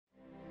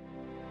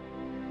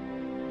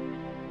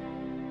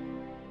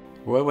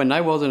Well, when I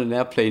was in an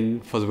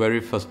airplane for the very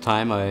first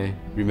time, I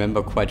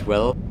remember quite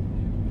well.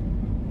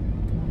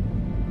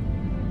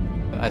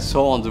 I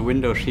saw on the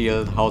window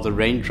shield how the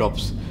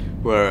raindrops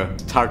were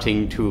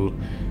starting to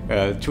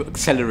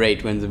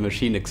accelerate when the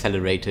machine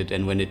accelerated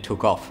and when it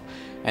took off.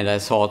 And I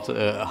thought,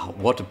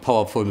 what a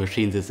powerful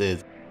machine this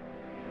is.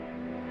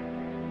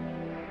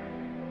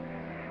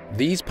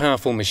 These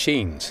powerful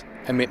machines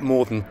emit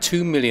more than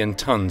 2 million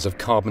tons of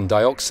carbon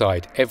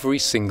dioxide every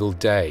single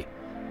day,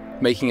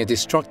 making a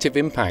destructive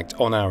impact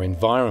on our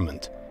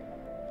environment.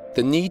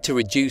 The need to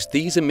reduce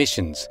these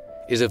emissions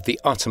is of the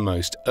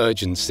uttermost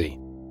urgency.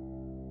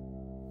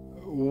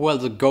 Well,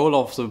 the goal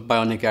of the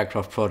Bionic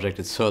Aircraft project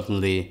is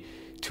certainly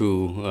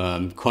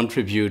to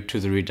contribute to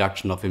the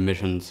reduction of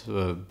emissions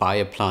by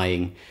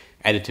applying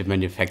additive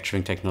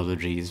manufacturing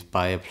technologies,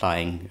 by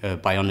applying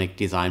bionic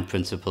design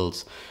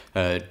principles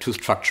to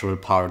structural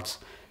parts,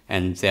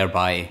 and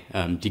thereby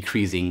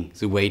decreasing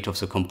the weight of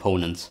the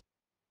components.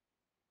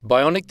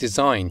 Bionic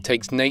design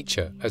takes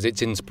nature as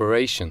its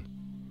inspiration.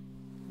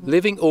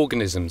 Living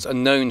organisms are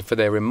known for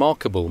their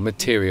remarkable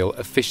material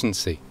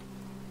efficiency.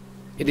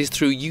 It is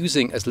through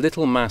using as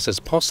little mass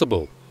as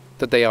possible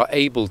that they are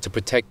able to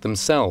protect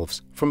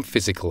themselves from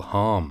physical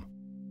harm.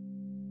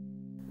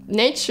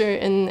 Nature,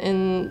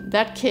 in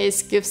that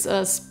case, gives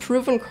us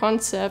proven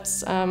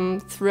concepts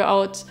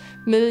throughout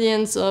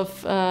millions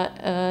of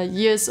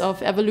years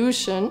of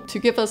evolution to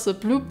give us a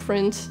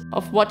blueprint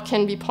of what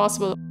can be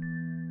possible.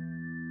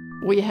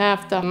 We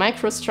have the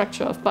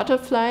microstructure of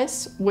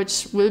butterflies,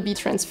 which will be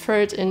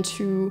transferred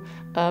into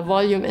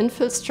volume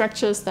infill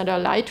structures that are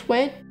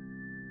lightweight.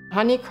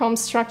 Honeycomb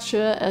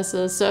structure as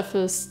a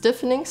surface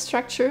stiffening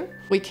structure.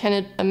 We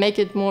can make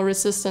it more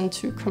resistant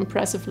to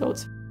compressive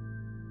loads.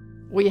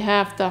 We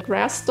have the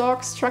grass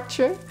stalk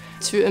structure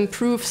to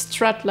improve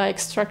strut-like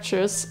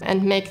structures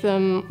and make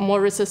them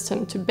more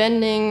resistant to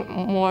bending,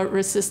 more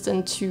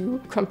resistant to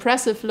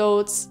compressive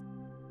loads.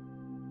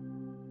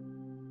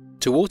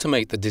 To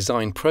automate the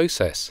design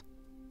process,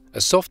 a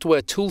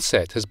software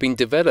toolset has been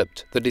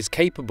developed that is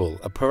capable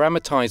of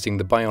parameterizing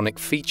the bionic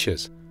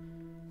features.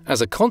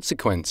 As a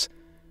consequence,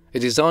 a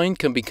design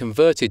can be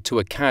converted to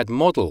a CAD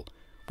model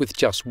with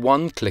just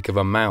one click of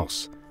a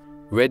mouse,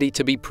 ready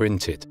to be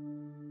printed.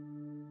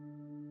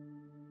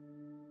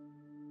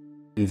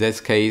 In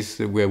this case,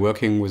 we're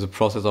working with a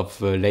process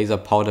of laser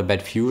powder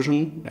bed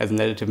fusion as an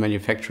additive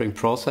manufacturing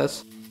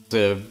process.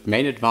 The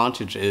main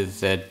advantage is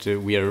that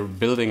we are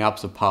building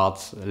up the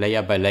parts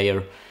layer by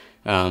layer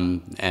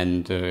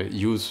and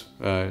use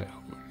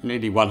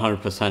nearly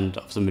 100%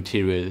 of the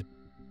material.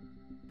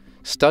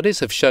 Studies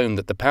have shown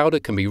that the powder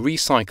can be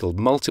recycled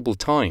multiple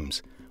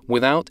times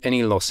without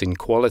any loss in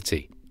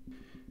quality.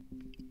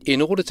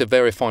 In order to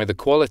verify the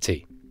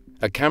quality,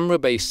 a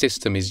camera-based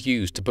system is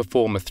used to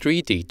perform a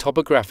 3D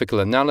topographical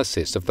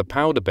analysis of the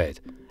powder bed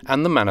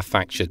and the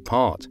manufactured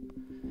part.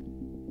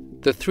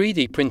 The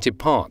 3D printed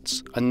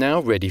parts are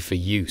now ready for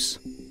use.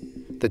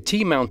 The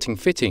T-mounting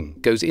fitting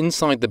goes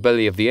inside the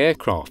belly of the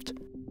aircraft,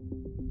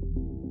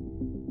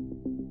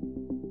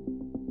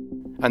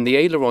 and the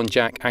aileron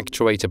jack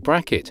actuator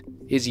bracket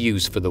is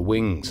used for the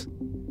wings.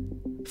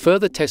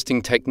 Further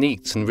testing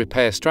techniques and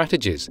repair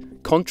strategies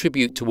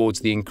contribute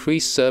towards the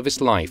increased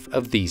service life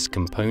of these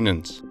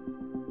components.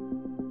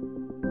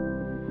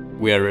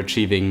 We are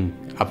achieving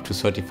up to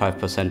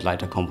 35%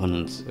 lighter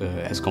components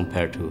as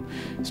compared to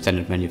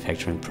standard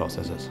manufacturing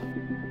processes.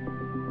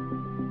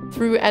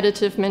 Through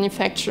additive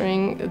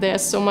manufacturing,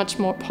 there's so much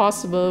more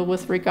possible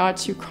with regard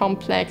to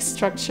complex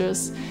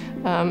structures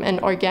and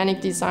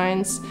organic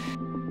designs.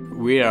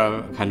 We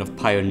are kind of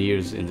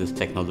pioneers in this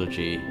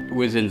technology.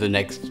 Within the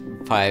next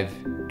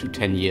 5 to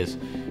 10 years,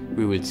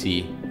 we will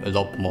see a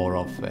lot more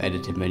of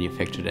additive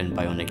manufactured and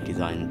bionic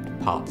design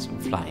parts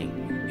flying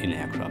in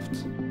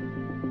aircrafts.